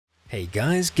Hey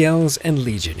guys, gals and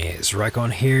legionnaires,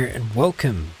 Rycon here and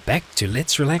welcome back to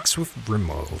Let's Relax with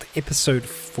RimWorld, episode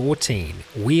 14.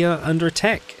 We are under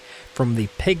attack from the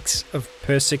Pigs of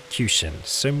Persecution.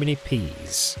 So many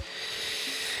P's.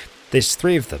 There's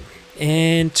 3 of them,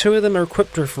 and 2 of them are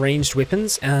equipped with ranged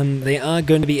weapons, and they are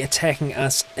going to be attacking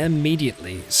us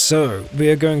immediately. So we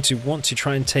are going to want to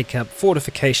try and take up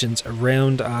fortifications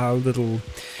around our little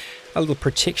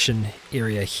protection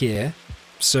area here.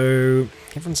 So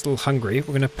everyone's a little hungry. We're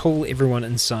going to pull everyone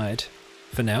inside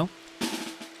for now.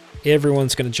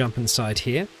 Everyone's going to jump inside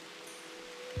here.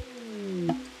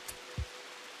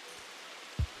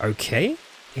 Okay,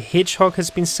 a hedgehog has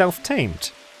been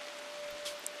self-tamed.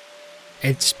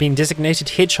 It's been designated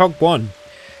Hedgehog 1.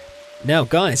 Now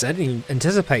guys, I didn't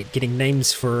anticipate getting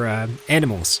names for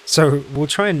animals, so we'll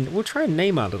try and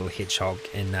name our little hedgehog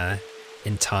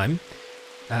in time.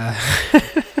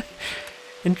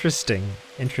 Interesting.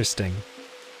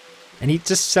 And he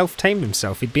just self-tamed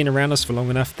himself. He'd been around us for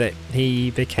long enough that he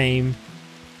became,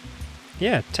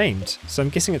 yeah, tamed. So I'm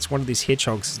guessing it's one of these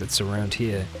hedgehogs that's around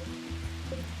here.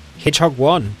 Hedgehog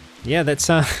 1. Yeah, that's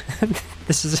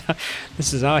this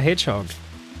is our hedgehog.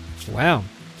 Wow.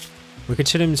 We could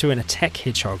turn him into an attack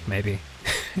hedgehog, maybe.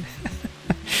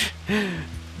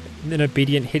 An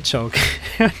obedient hedgehog.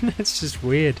 That's just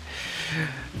weird.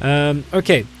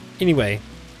 Okay. Anyway.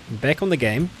 Back on the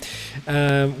game,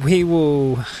 we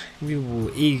will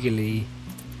eagerly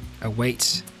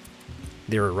await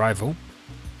their arrival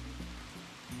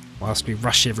whilst we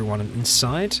rush everyone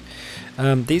inside.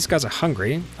 These guys are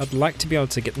hungry. I'd like to be able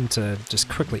to get them to just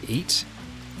quickly eat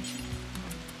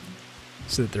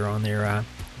so that they're on their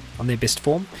best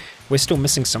form. We're still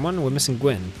missing someone. We're missing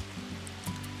Gwen.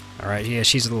 Alright, yeah,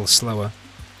 she's a little slower.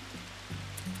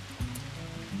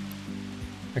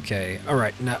 Okay,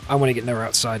 alright, now I want to get Noah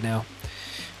outside now.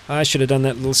 I should have done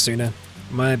that a little sooner.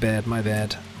 My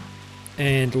bad.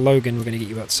 And Logan, we're going to get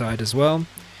you outside as well.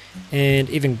 And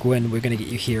even Gwen, we're going to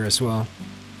get you here as well.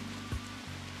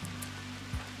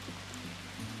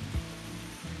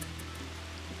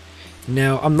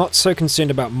 Now, I'm not so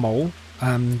concerned about Mole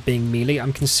being melee.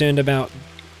 I'm concerned about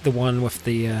the one with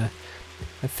the...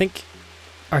 I think...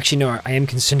 Actually, no, I am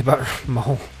concerned about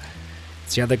Mole.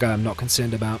 It's the other guy I'm not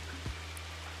concerned about.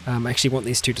 I actually want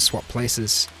these 2 to swap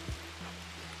places.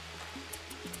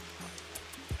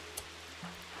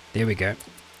 There we go.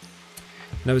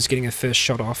 Noah's getting her first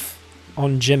shot off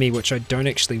on Jimmy, which I don't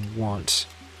actually want.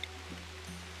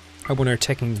 I want her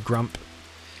attacking Grump.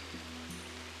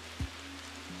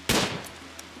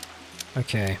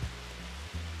 Okay.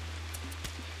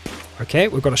 Okay,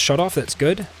 we've got a shot off, that's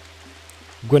good.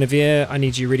 Guinevere, I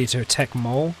need you ready to attack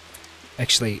Mole.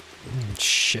 Actually,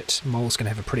 shit, Mole's going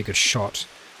to have a pretty good shot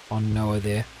on Noah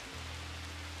there.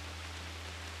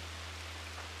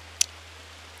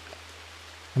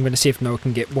 I'm going to see if Noah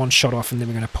can get 1 shot off and then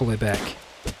we're going to pull her back.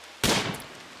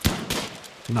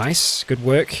 Nice, good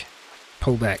work.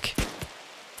 Pull back.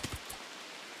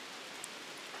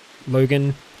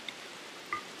 Logan,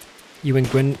 you and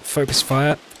Gwen focus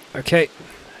fire. Okay.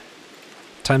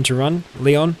 Time to run.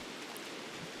 Leon,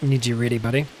 I need you ready,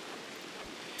 buddy.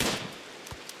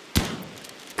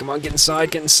 Come on, get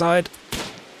inside.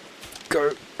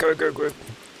 Go.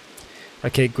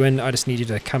 Okay, Gwen, I just need you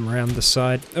to come around the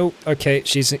side. Oh, okay,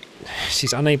 she's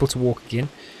unable to walk again.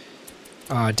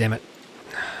 Ah, damn it.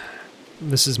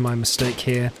 This is my mistake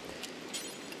here.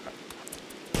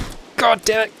 God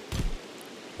damn it!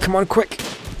 Come on, quick!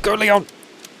 Go, Leon!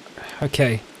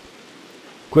 Okay.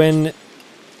 Gwen,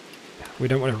 we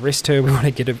don't want to rest her, we want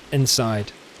to get her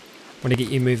inside. We want to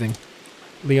get you moving.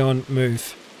 Leon,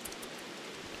 move.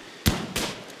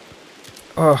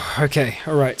 Oh, okay,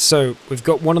 alright, so we've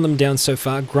got one of them down so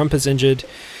far. Grump is injured,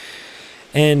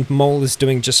 and Mole is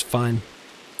doing just fine.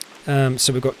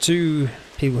 So we've got 2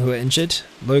 people who are injured.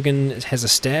 Logan has a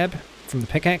stab from the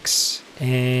pickaxe,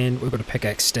 and we've got a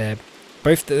pickaxe stab.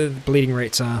 Both the bleeding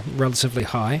rates are relatively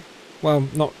high. Well,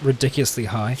 not ridiculously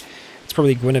high. It's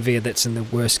probably Guinevere that's in the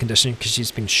worst condition, because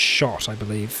she's been shot, I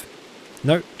believe.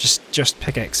 No, just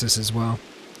pickaxes as well.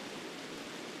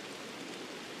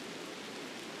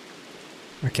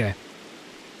 Okay.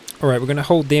 Alright, we're going to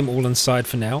hold them all inside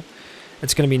for now.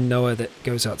 It's going to be Noah that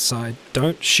goes outside.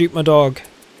 Don't shoot my dog.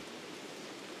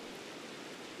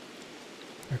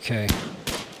 Okay.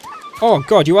 Oh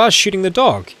god, you are shooting the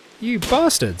dog. You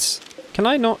bastards. Can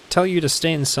I not tell you to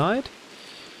stay inside?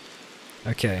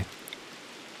 Okay.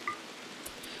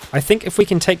 I think if we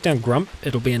can take down Grump,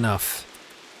 it'll be enough.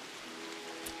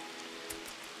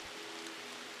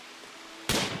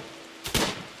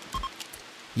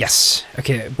 Yes.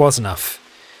 Okay, it was enough.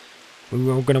 We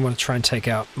were going to want to try and take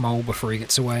out Mole before he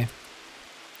gets away.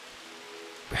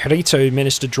 Hirito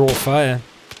managed to draw fire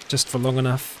just for long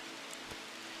enough.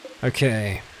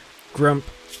 Okay, Grump.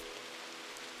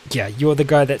 Yeah, you're the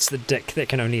guy that's the dick that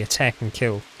can only attack and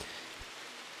kill.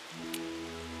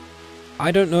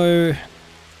 I don't know.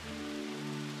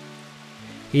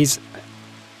 He's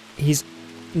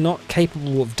not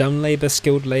capable of dumb labor,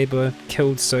 skilled labor,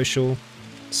 skilled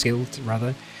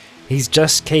rather. He's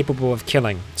just capable of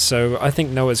killing. So I think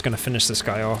Noah's going to finish this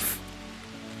guy off.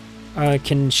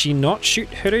 Can she not shoot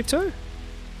Hirito?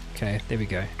 Okay, there we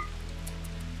go.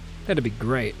 That'd be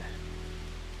great.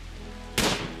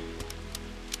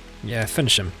 Yeah,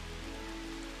 finish him.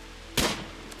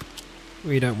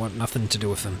 We don't want nothing to do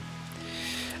with him.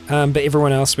 But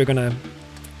everyone else, we're gonna...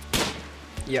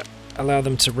 Yep, allow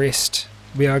them to rest.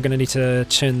 We are gonna need to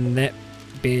turn that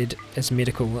bed as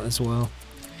medical as well.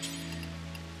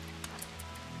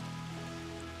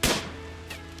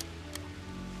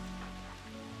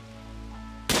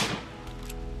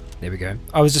 There we go.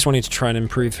 I was just wanting to try and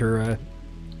improve her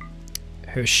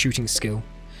her shooting skill.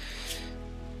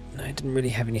 I didn't really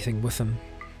have anything with him.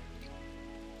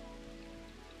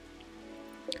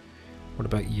 What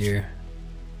about you?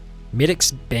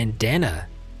 Medic's bandana.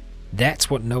 That's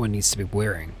what no one needs to be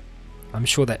wearing. I'm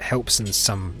sure that helps in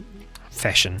some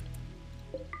fashion.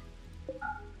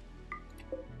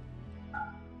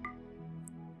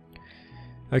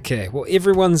 Okay, well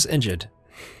everyone's injured.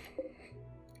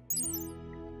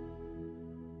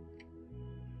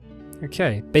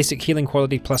 Okay, basic healing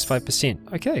quality plus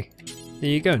 5%. Okay, there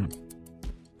you go.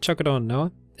 Chuck it on,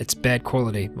 Noah. It's bad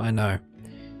quality, I know.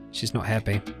 She's not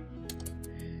happy.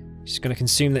 She's going to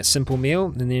consume that simple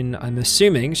meal, and then I'm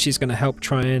assuming she's going to help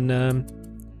try and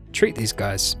treat these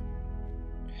guys.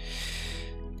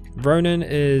 Ronan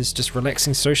is just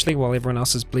relaxing socially while everyone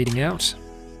else is bleeding out.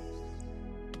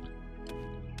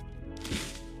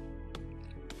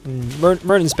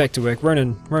 Ronan's back to work.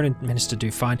 Ronan managed to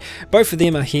do fine. Both of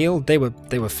them are healed. They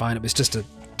were fine. It was just a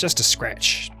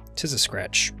scratch. 'Tis a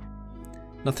scratch.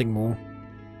 Nothing more.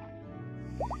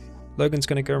 Logan's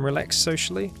gonna go and relax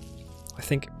socially. I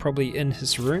think probably in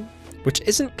his room, which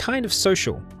isn't kind of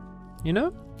social, you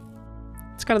know?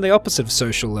 It's kind of the opposite of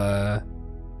social,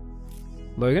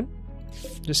 Logan.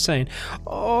 Just saying.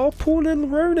 Oh, poor little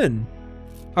Ronan.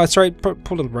 Oh, sorry, poor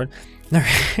little Ronan. No,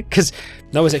 because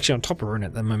Noah's actually on top of Ronan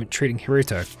at the moment, treating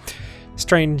Hirito.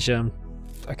 Strange,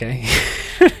 okay.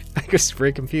 I was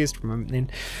very confused for a moment then.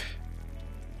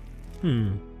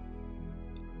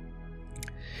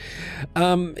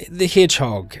 The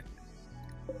hedgehog.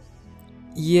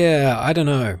 Yeah, I don't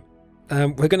know.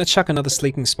 We're going to chuck another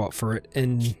sleeping spot for it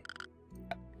in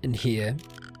here.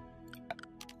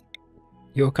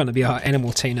 You're going to be our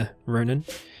animal tainer, Ronan.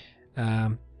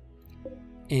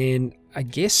 And I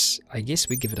guess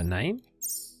we give it a name.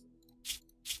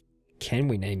 Can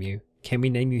we name you? Can we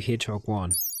name you Hedgehog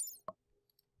 1?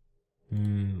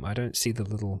 I don't see the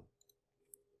little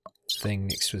thing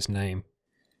next to his name.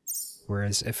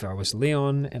 Whereas if I was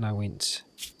Leon and I went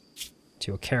to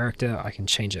your character, I can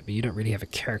change it, but you don't really have a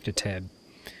character tab.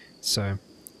 So I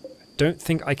don't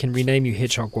think I can rename you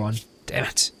Hedgehog 1. Damn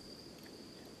it.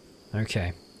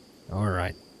 Okay.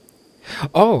 Alright.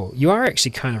 Oh, you are actually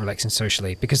kind of relaxing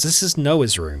socially, because this is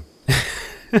Noah's room.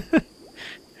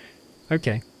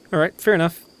 Okay, alright, fair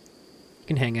enough. You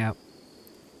can hang out.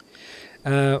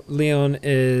 Leon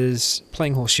is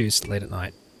playing horseshoes late at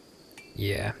night.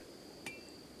 Yeah.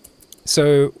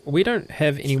 So, we don't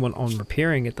have anyone on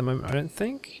repairing at the moment, I don't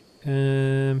think.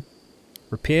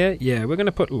 Repair? Yeah, we're going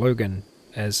to put Logan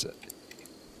as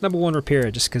 #1 repairer,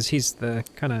 just because he's the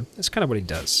that's kind of what he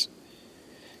does.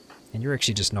 And you're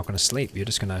actually just not going to sleep. You're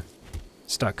just going to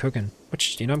start cooking.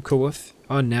 Which, you know, I'm cool with.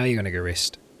 Oh, now you're going to go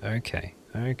rest. Okay.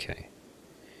 Okay.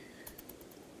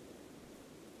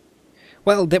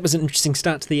 Well, that was an interesting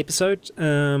start to the episode.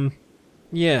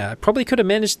 Yeah, I probably could have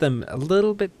managed them a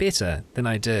little bit better than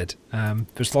I did.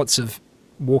 There's lots of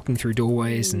walking through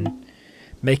doorways and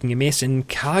making a mess in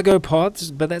cargo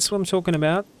pods, but that's what I'm talking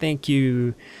about. Thank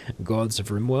you, gods of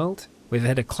RimWorld. We've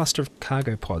had a cluster of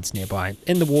cargo pods nearby,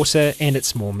 in the water, and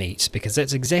it's more meat, because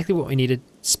that's exactly what we needed.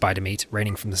 Spider meat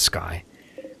raining from the sky.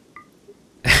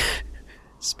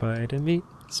 Spider meat,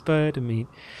 spider meat.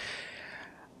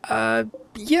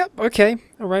 Yep, okay,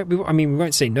 alright. I mean, we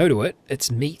won't say no to it. It's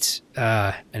meat,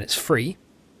 and it's free.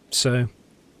 So,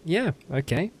 yeah,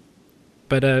 okay.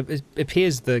 But it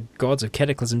appears the gods of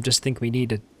Cataclysm just think we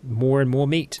need more and more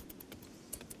meat.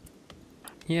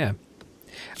 Yeah.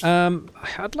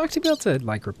 I'd like to be able to,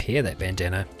 like, repair that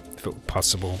bandana, if it were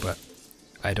possible, but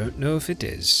I don't know if it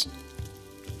is.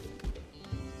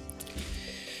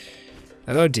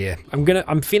 Oh dear.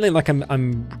 I'm feeling like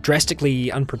I'm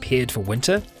drastically unprepared for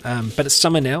winter, but it's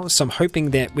summer now, so I'm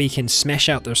hoping that we can smash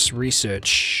out this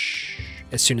research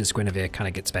as soon as Guinevere kind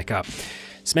of gets back up.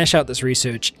 Smash out this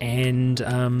research and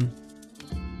then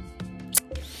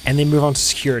move on to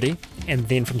security, and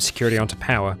then from security onto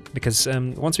power, because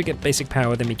once we get basic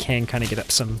power, then we can kind of get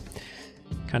up some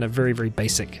kind of very, very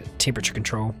basic temperature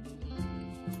control.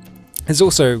 There's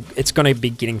also, it's going to be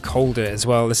getting colder as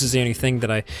well. This is the only thing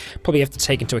that I probably have to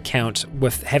take into account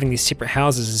with having these separate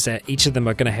houses, is that each of them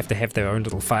are going to have their own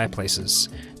little fireplaces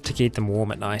to keep them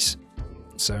warm at night.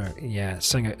 So yeah,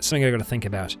 something I've got to think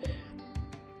about.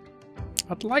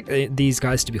 I'd like these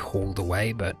guys to be hauled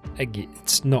away, but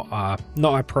it's not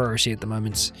our priority at the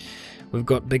moment. We've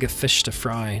got bigger fish to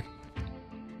fry.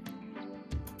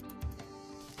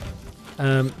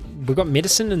 We've got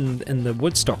medicine in the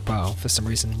wood stockpile for some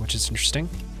reason, which is interesting.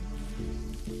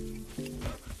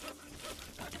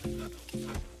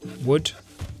 Wood,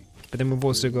 but then we've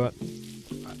also got.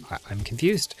 I'm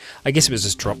confused. I guess it was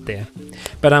just dropped there.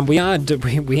 But we are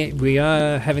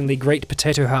having the great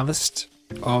potato harvest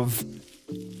of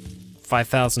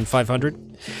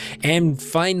 5,500, and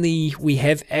finally we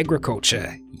have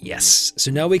agriculture. Yes,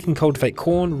 so now we can cultivate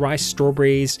corn, rice,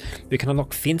 strawberries, we can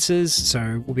unlock fences,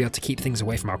 so we'll be able to keep things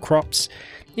away from our crops.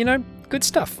 You know, good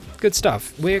stuff, good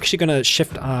stuff. We're actually going to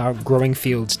shift our growing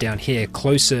fields down here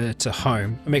closer to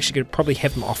home. I'm actually going to probably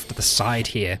have them off to the side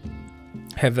here,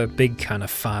 have a big kind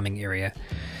of farming area.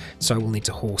 So we'll need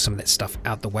to haul some of that stuff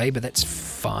out the way, but that's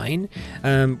fine.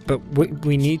 But what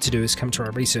we need to do is come to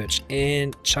our research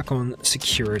and chuck on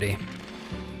security.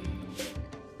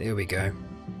 There we go.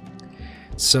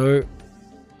 So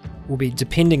we'll be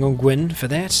depending on Gwyn for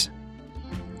that.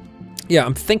 Yeah,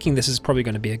 I'm thinking this is probably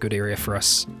going to be a good area for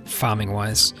us,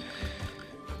 farming-wise.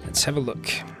 Let's have a look.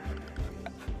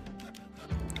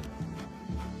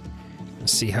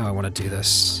 Let's see how I want to do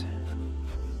this.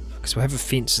 Because we'll have a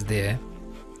fence there.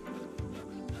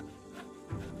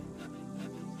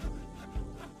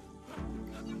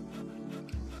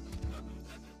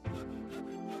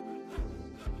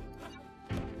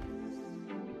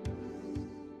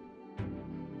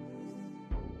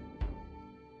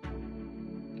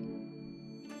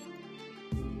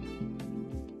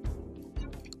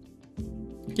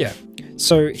 Yeah,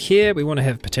 so here we want to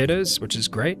have potatoes, which is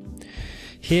great.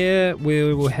 Here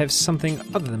we will have something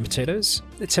other than potatoes.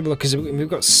 Let's have a look, because we've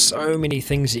got so many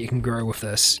things that you can grow with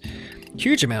this.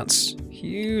 Huge amounts,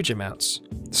 huge amounts.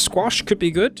 Squash could be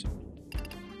good.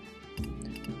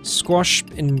 Squash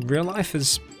in real life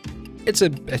is,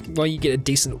 well, you get a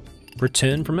decent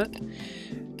return from it.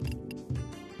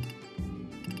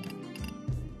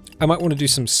 I might want to do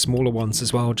some smaller ones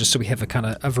as well, just so we have a kind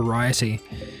of a variety.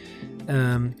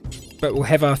 But we'll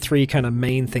have our three kind of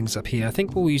main things up here. I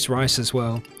think we'll use rice as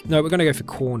well. No, we're going to go for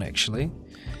corn actually.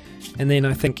 And then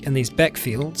I think in these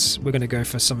backfields we're going to go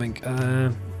for something, we're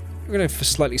going to go for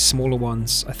slightly smaller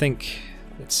ones. I think,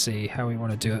 let's see how we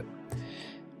want to do it.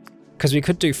 Because we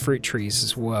could do fruit trees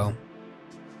as well.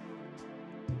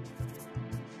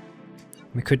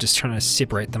 We could just try to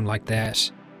separate them like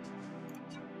that.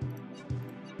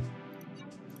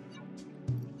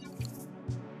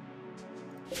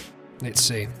 Let's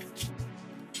see.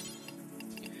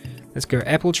 Let's go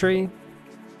apple tree,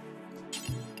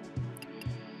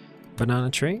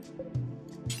 banana tree,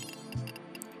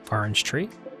 orange tree,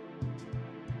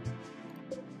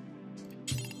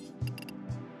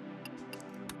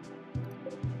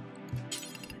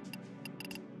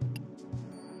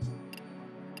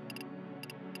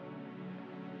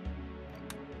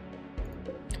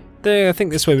 there. I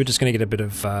think this way we're just going to get a bit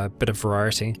of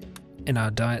variety in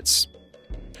our diets.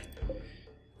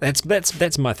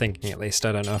 That's my thinking, at least.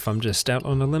 I don't know if I'm just out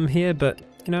on a limb here, but,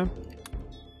 you know,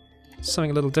 something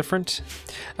a little different.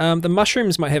 The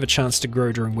mushrooms might have a chance to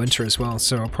grow during winter as well,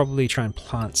 so I'll probably try and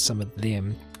plant some of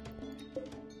them.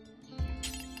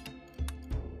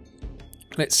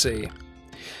 Let's see.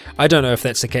 I don't know if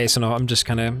that's the case or not.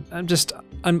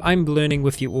 I'm learning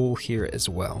with you all here as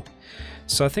well.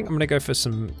 So I think I'm going to go for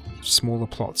some smaller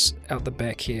plots out the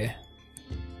back here,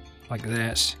 like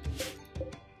that.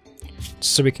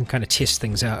 So we can kind of test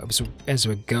things out as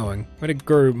we're going. I'm going to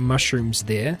grow mushrooms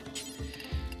there.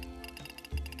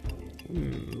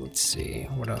 Let's see,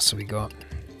 what else have we got?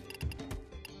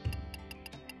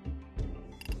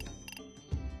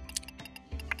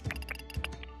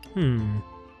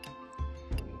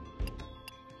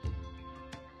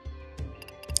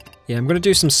 Yeah, I'm going to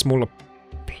do some smaller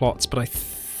plots, but I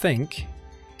think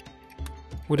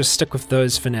we'll just stick with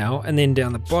those for now. And then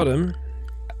down the bottom,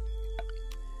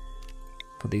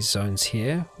 for these zones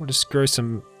here, we'll just grow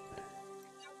some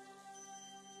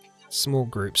Small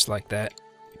groups like that.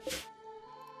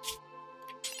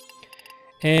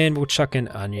 And we'll chuck in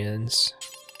onions,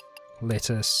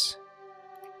 lettuce.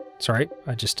 Sorry,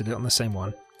 I just did it on the same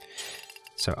one.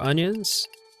 So onions,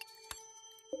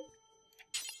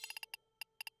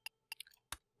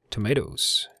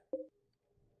 tomatoes,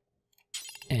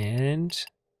 and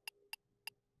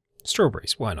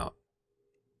strawberries. Why not?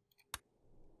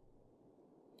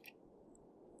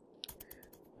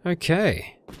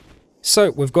 Okay, so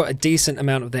we've got a decent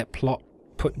amount of that plot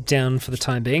put down for the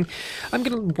time being. I'm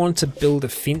going to want to build a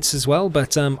fence as well,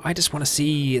 but I just want to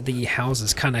see the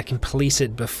houses kind of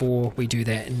completed before we do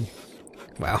that. And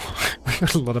wow, we've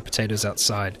got a lot of potatoes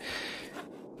outside.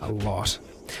 A lot.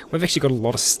 We've actually got a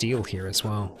lot of steel here as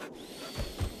well.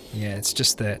 Yeah, it's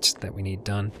just that we need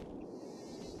done.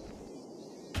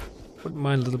 Wouldn't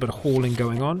mind a little bit of hauling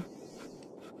going on.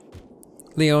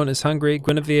 Leon is hungry.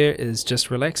 Guinevere is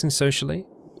just relaxing socially.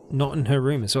 Not in her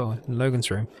room as well, in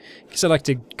Logan's room. Because I like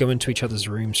to go into each other's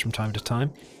rooms from time to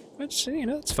time. Which, you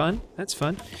know, it's fun. That's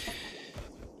fun.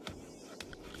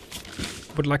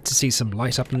 Would like to see some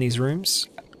light up in these rooms.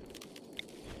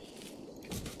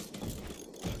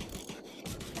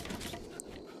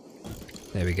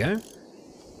 There we go.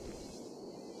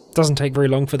 Doesn't take very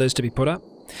long for those to be put up.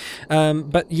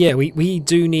 But yeah, we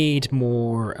do need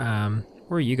more...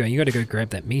 where are you going? You got to go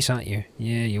grab that meat, aren't you?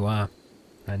 Yeah, you are.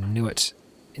 I knew it.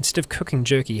 Instead of cooking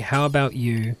jerky, how about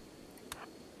you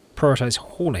prioritize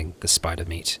hauling the spider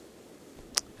meat?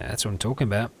 That's what I'm talking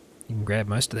about. You can grab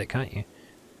most of that, can't you?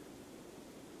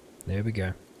 There we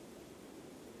go.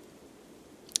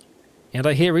 And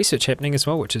I hear research happening as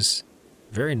well, which is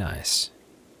very nice.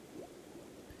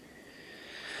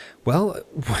 Well,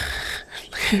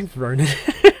 Ronan.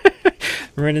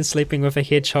 Ronan sleeping with a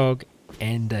hedgehog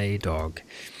and a dog.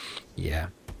 Yeah.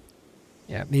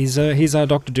 Yeah, he's our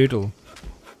Dr. Doodle.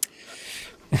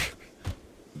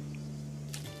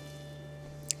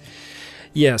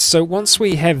 Yeah, so once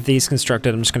we have these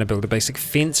constructed, I'm just going to build a basic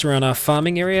fence around our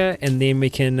farming area, and then we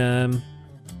can...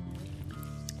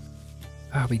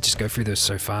 Oh, we just go through those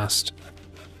so fast.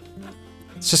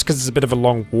 It's just because it's a bit of a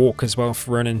long walk as well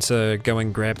for Ronan to go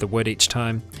and grab the wood each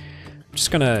time. I'm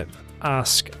just going to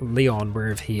ask Leon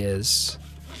wherever he is.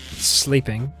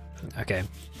 Sleeping. Okay,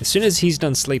 as soon as he's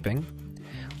done sleeping,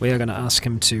 we are going to ask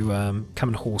him to come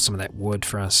and haul some of that wood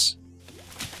for us.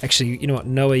 Actually, you know what,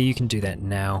 Noah, you can do that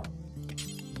now.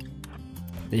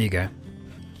 There you go.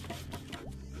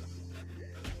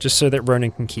 Just so that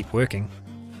Ronan can keep working.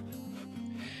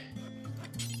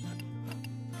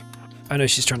 I know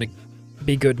she's trying to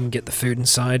be good and get the food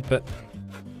inside, but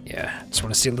yeah, just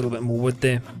want to see a little bit more wood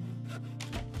there.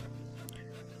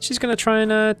 She's going to try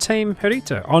and tame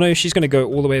Herito. Oh no, she's going to go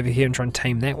all the way over here and try and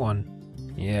tame that one.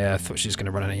 Yeah, I thought she was going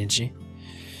to run out of energy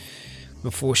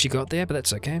before she got there, but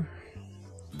that's okay.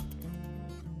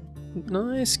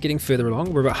 Nice, getting further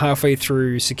along. We're about halfway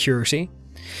through security.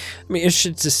 I'm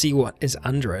interested to see what is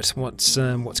under it. What's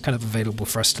kind of available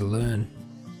for us to learn.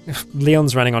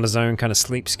 Leon's running on his own kind of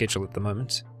sleep schedule at the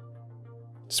moment.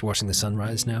 Just watching the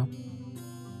sunrise now.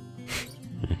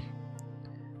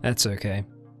 That's okay.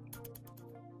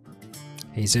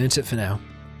 He's earned it for now.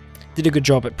 Did a good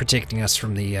job at protecting us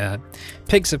from the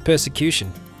pigs of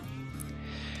persecution.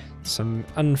 Some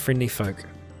unfriendly folk.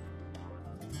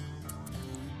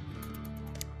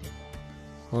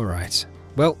 Alright,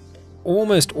 well,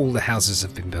 almost all the houses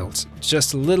have been built.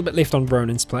 Just a little bit left on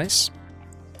Ronan's place.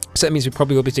 So that means we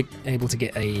probably will be able to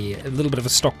get a little bit of a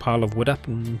stockpile of wood up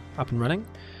and running.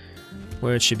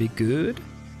 Where it should be good.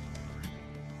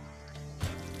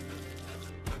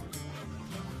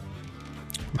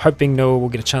 I'm hoping Noah will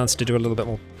get a chance to do a little bit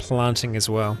more planting as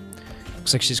well.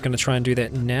 Looks like she's going to try and do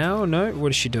that now. No,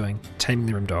 what is she doing? Taming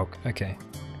the rim dog. Okay.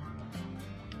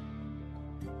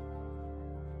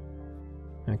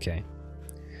 Okay.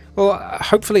 Well,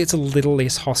 hopefully it's a little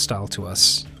less hostile to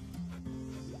us.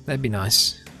 That'd be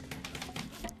nice.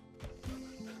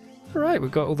 Alright,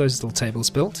 we've got all those little tables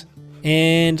built.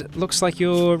 And looks like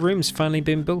your room's finally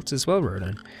been built as well,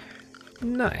 Ronan.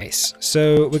 Nice.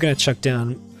 So we're going to chuck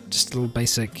down just a little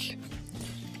basic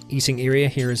eating area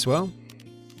here as well.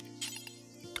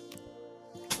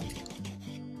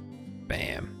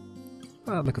 Bam.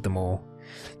 Oh, look at them all.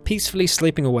 Peacefully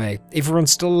sleeping away.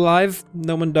 Everyone's still alive.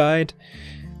 No one died.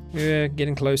 We're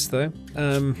getting close though.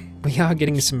 We are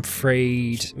getting some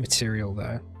frayed material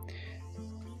though.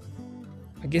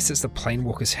 I guess it's the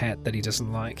Planewalker's hat that he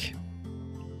doesn't like.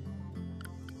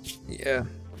 Yeah.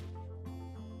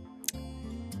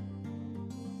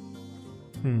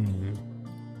 Can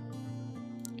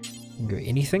go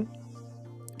anything?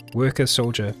 Worker,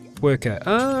 soldier, worker.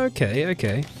 Ah, okay,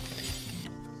 okay.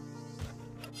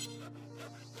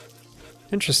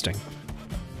 Interesting.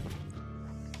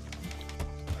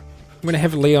 I'm going to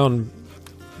have Leon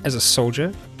as a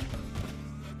soldier,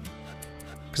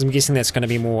 because I'm guessing that's going to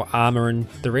be more armor and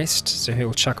the rest, so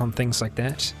he'll chuck on things like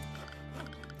that.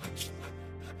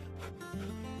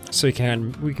 So we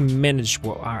can manage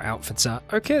what our outfits are.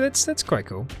 Okay, that's quite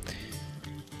cool.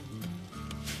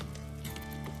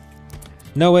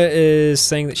 Noah is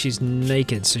saying that she's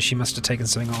naked, so she must have taken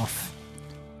something off.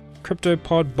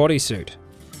 Cryptopod bodysuit.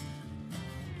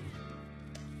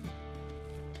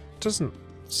 Doesn't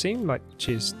seem like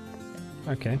she's...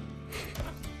 okay.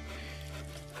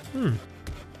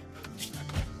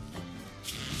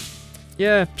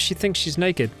 Yeah, she thinks she's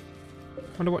naked.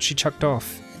 Wonder what she chucked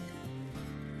off.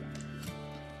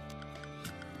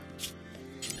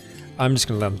 I'm just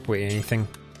gonna let them wear anything.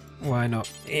 Why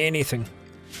not? Anything.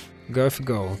 Go for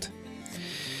gold.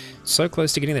 So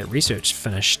close to getting that research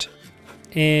finished.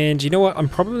 And you know what? I'm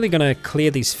probably gonna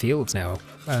clear these fields now.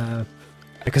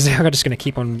 Because they're just gonna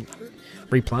keep on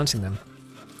replanting them.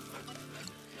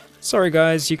 Sorry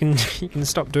guys, you can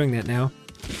stop doing that now.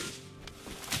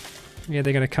 Yeah,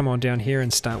 they're gonna come on down here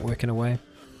and start working away.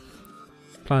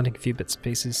 Planting a few bits and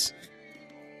pieces.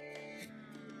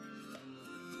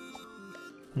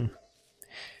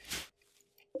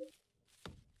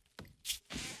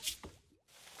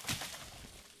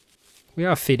 We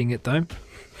are feeding it though.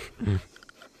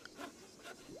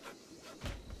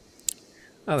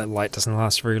 Oh, that light doesn't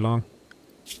last very long.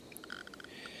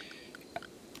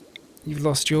 You've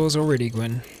lost yours already,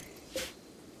 Gwen.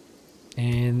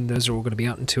 And those are all going to be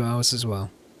out in 2 hours as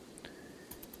well.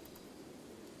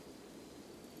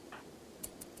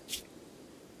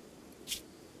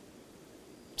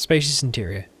 Spacious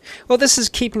interior. Well, this is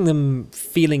keeping them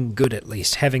feeling good at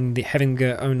least, having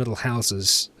their own little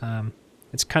houses.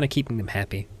 It's kind of keeping them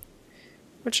happy,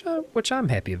 which I'm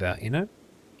happy about, you know.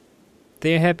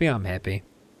 They're happy, I'm happy.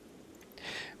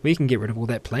 We can get rid of all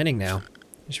that planning now.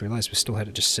 I just realised we still had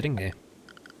it just sitting there.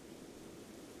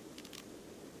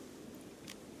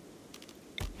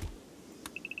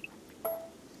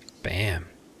 Bam!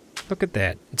 Look at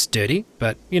that. It's dirty,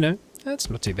 but you know that's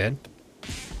not too bad.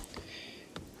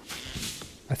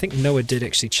 I think Noah did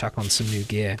actually chuck on some new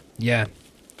gear. Yeah,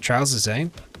 trousers, eh?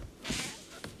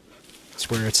 That's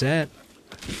where it's at.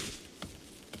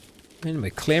 And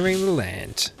we're clearing the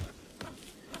land.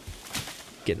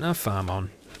 Getting our farm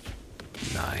on.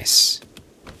 Nice.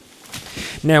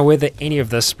 Now, whether any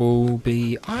of this will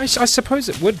be... I suppose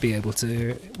it would be able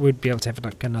to... Would be able to have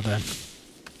like another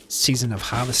season of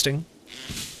harvesting.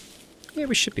 Yeah,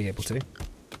 we should be able to.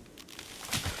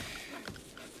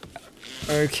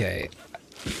 Okay.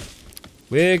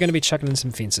 We're going to be chucking in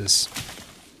some fences.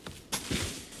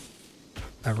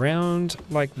 Around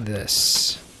like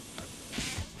this.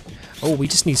 Oh, we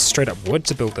just need straight up wood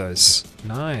to build those.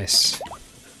 Nice.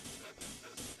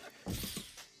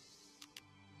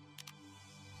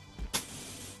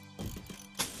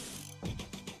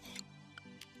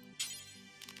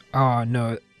 Oh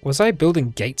no, was I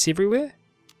building gates everywhere?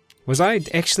 Was I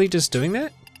actually just doing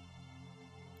that?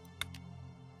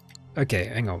 Okay,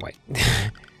 hang on, wait.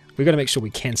 We gotta make sure we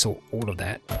cancel all of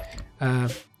that.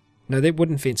 No, they're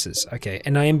wooden fences. Okay,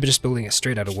 and I am just building it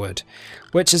straight out of wood,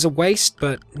 which is a waste,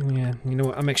 but yeah, you know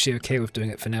what, I'm actually okay with doing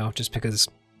it for now, just because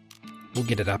we'll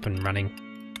get it up and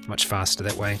running much faster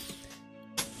that way.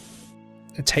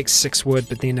 It takes 6 wood,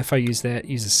 but then if I use that, it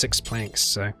uses 6 planks,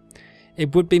 so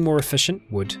it would be more efficient.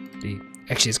 Would be,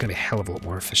 actually it's going to be a hell of a lot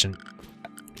more efficient.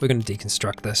 We're going to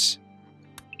deconstruct this.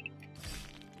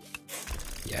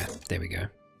 Yeah, there we go.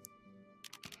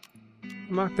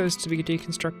 Mark those to be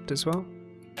deconstructed as well.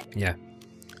 Yeah.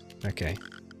 Okay.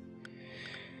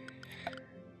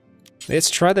 Let's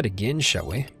try that again, shall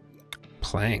we?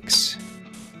 Planks.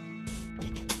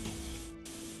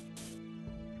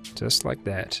 Just like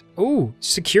that. Oh,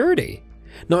 security!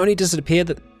 Not only does it appear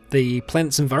that the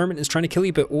planet's environment is trying to kill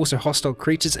you, but also hostile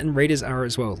creatures and raiders are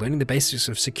as well. Learning the basics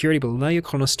of security will allow your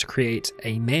colonists to create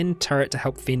a man turret to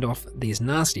help fend off these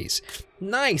nasties.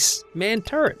 Nice! Man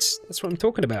turrets! That's what I'm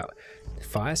talking about.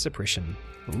 Fire suppression.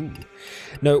 Ooh.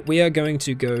 No, we are going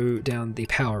to go down the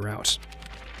power route.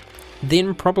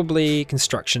 Then probably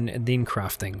construction and then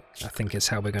crafting, I think is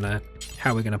how we're gonna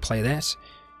play that.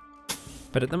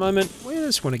 But at the moment, we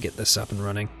just want to get this up and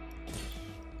running.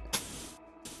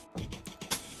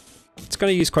 It's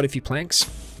going to use quite a few planks,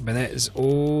 but that is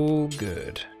all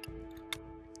good.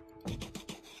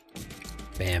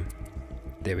 Bam.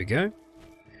 There we go.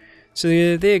 So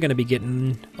they're going to be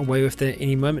getting away with that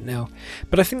any moment now.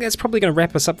 But I think that's probably going to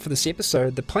wrap us up for this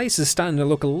episode. The place is starting to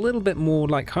look a little bit more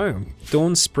like home.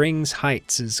 Dawnsprings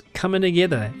Heights is coming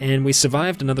together, and we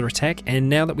survived another attack, and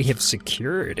now that we have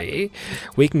security,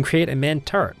 we can create a manned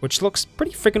turret, which looks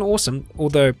pretty freaking awesome,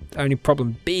 although the only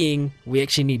problem being we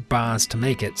actually need bars to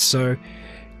make it, so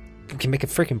we can make a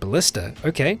freaking ballista.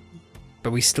 Okay. But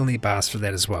we still need bars for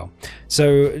that as well.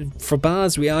 So for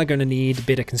bars, we are going to need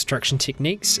better construction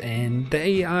techniques, and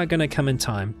they are going to come in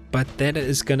time, but that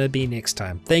is going to be next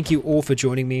time. Thank you all for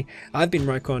joining me. I've been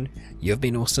Rycon, you've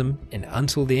been awesome, and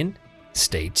until then,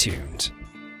 stay tuned.